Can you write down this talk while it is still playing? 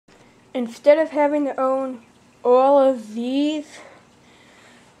instead of having to own all of these,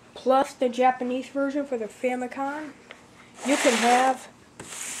 plus the Japanese version for the Famicom, you can have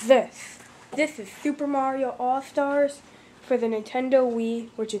this. This is Super Mario All-Stars for the Nintendo Wii,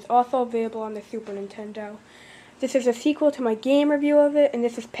 which is also available on the Super Nintendo. This is a sequel to my game review of it, and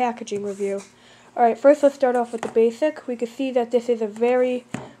this is packaging review. Alright, first let's start off with the basic. We can see that this is a very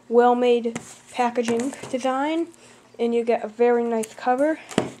well-made packaging design, and you get a very nice cover,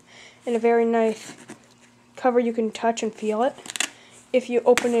 and a very nice cover you can touch and feel it. If you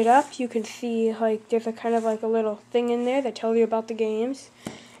open it up, you can see like there's a kind of like a little thing in there that tells you about the games.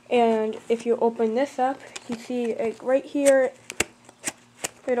 And if you open this up, you see right here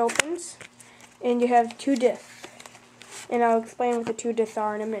it opens, and you have 2 discs. And I'll explain what the 2 discs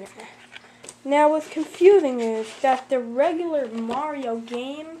are in a minute. Now what's confusing is that the regular Mario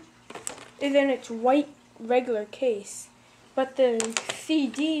game is in its white regular case, but the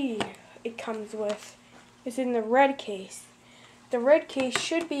CD it comes with is in the red case. The red case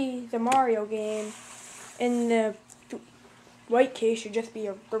should be the Mario game, and the white case should just be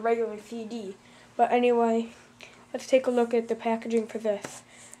the regular CD. But anyway, let's take a look at the packaging for this.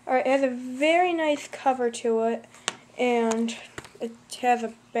 Alright, it has a very nice cover to it, and it has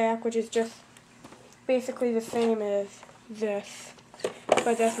a back which is just basically the same as this,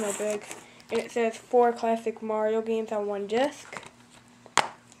 but that's no big. And it says 4 classic Mario games on 1 disc.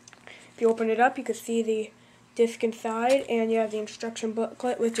 If you open it up, you can see the disc inside, and you have the instruction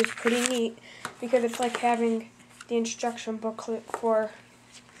booklet, which is pretty neat because it's like having the instruction booklet for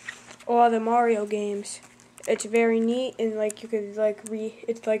all the Mario games. It's very neat, and like you could like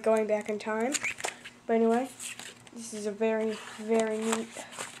it's like going back in time. But anyway, this is a very, very neat.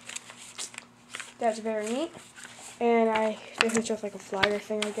 That's very neat. And this is just like a flyer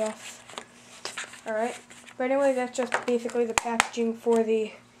thing, I guess. Alright. But anyway, that's just basically the packaging for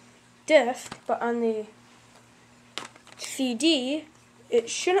the disc, but on the CD, it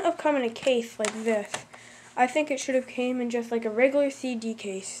shouldn't have come in a case like this. I think it should have came in just like a regular CD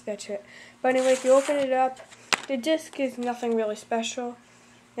case. That's it. But anyway, if you open it up, the disc is nothing really special.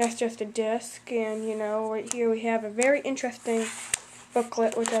 That's just a disc, and you know, right here we have a very interesting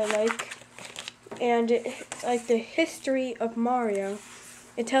booklet, which I like. And it's like the history of Mario.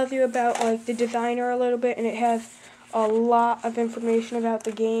 It tells you about like the designer a little bit, and it has a lot of information about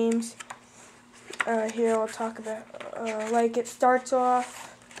the games. Here we'll talk about, like it starts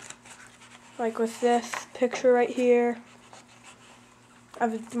off like with this picture right here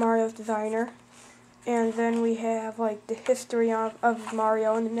of Mario's designer, and then we have like the history of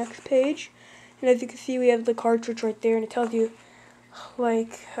Mario on the next page. And as you can see, we have the cartridge right there, and it tells you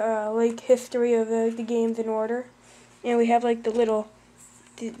like history of the games in order. And we have like the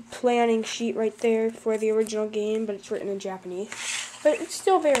planning sheet right there for the original game, but it's written in Japanese. But it's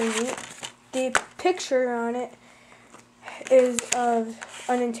still very neat. The picture on it is of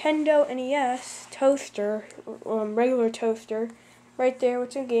a Nintendo NES toaster, regular toaster, right there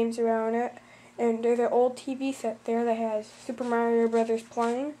with some games around it. And there's an old TV set there that has Super Mario Brothers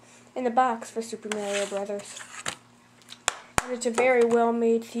playing, and the box for Super Mario Brothers. And it's a very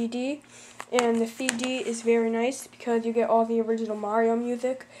well-made CD, and the CD is very nice because you get all the original Mario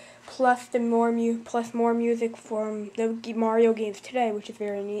music, plus more music from the Mario games today, which is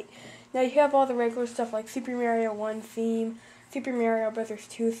very neat. Now you have all the regular stuff like Super Mario 1 theme, Super Mario Brothers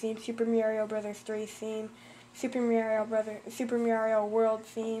 2 theme, Super Mario Brothers 3 theme, Super Mario World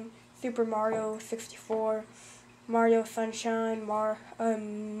theme, Super Mario 64, Mario Sunshine,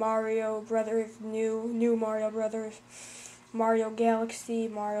 Mario Brothers, new Mario Brothers, Mario Galaxy,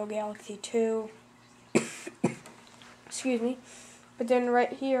 Mario Galaxy 2. Excuse me. But then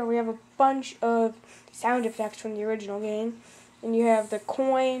right here we have a bunch of sound effects from the original game. And you have the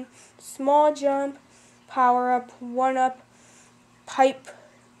coin, small jump, power up, 1-up, pipe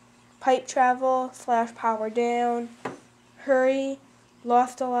travel / power down, hurry,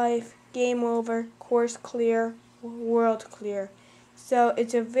 lost a life, game over, course clear, world clear. So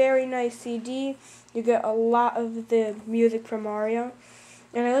it's a very nice CD. You get a lot of the music from Mario.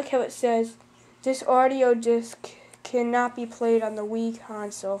 And I like how it says, this audio disc cannot be played on the Wii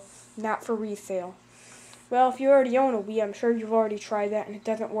console, not for resale. Well, if you already own a Wii, I'm sure you've already tried that and it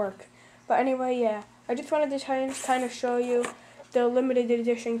doesn't work. But anyway, yeah, I just wanted to kind of show you the limited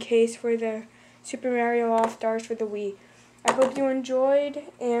edition case for the Super Mario All-Stars for the Wii. I hope you enjoyed,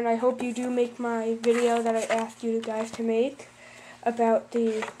 and I hope you do make my video that I asked you guys to make about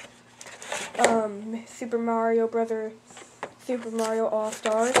the Super Mario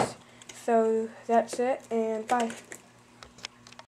All-Stars. So that's it, and bye.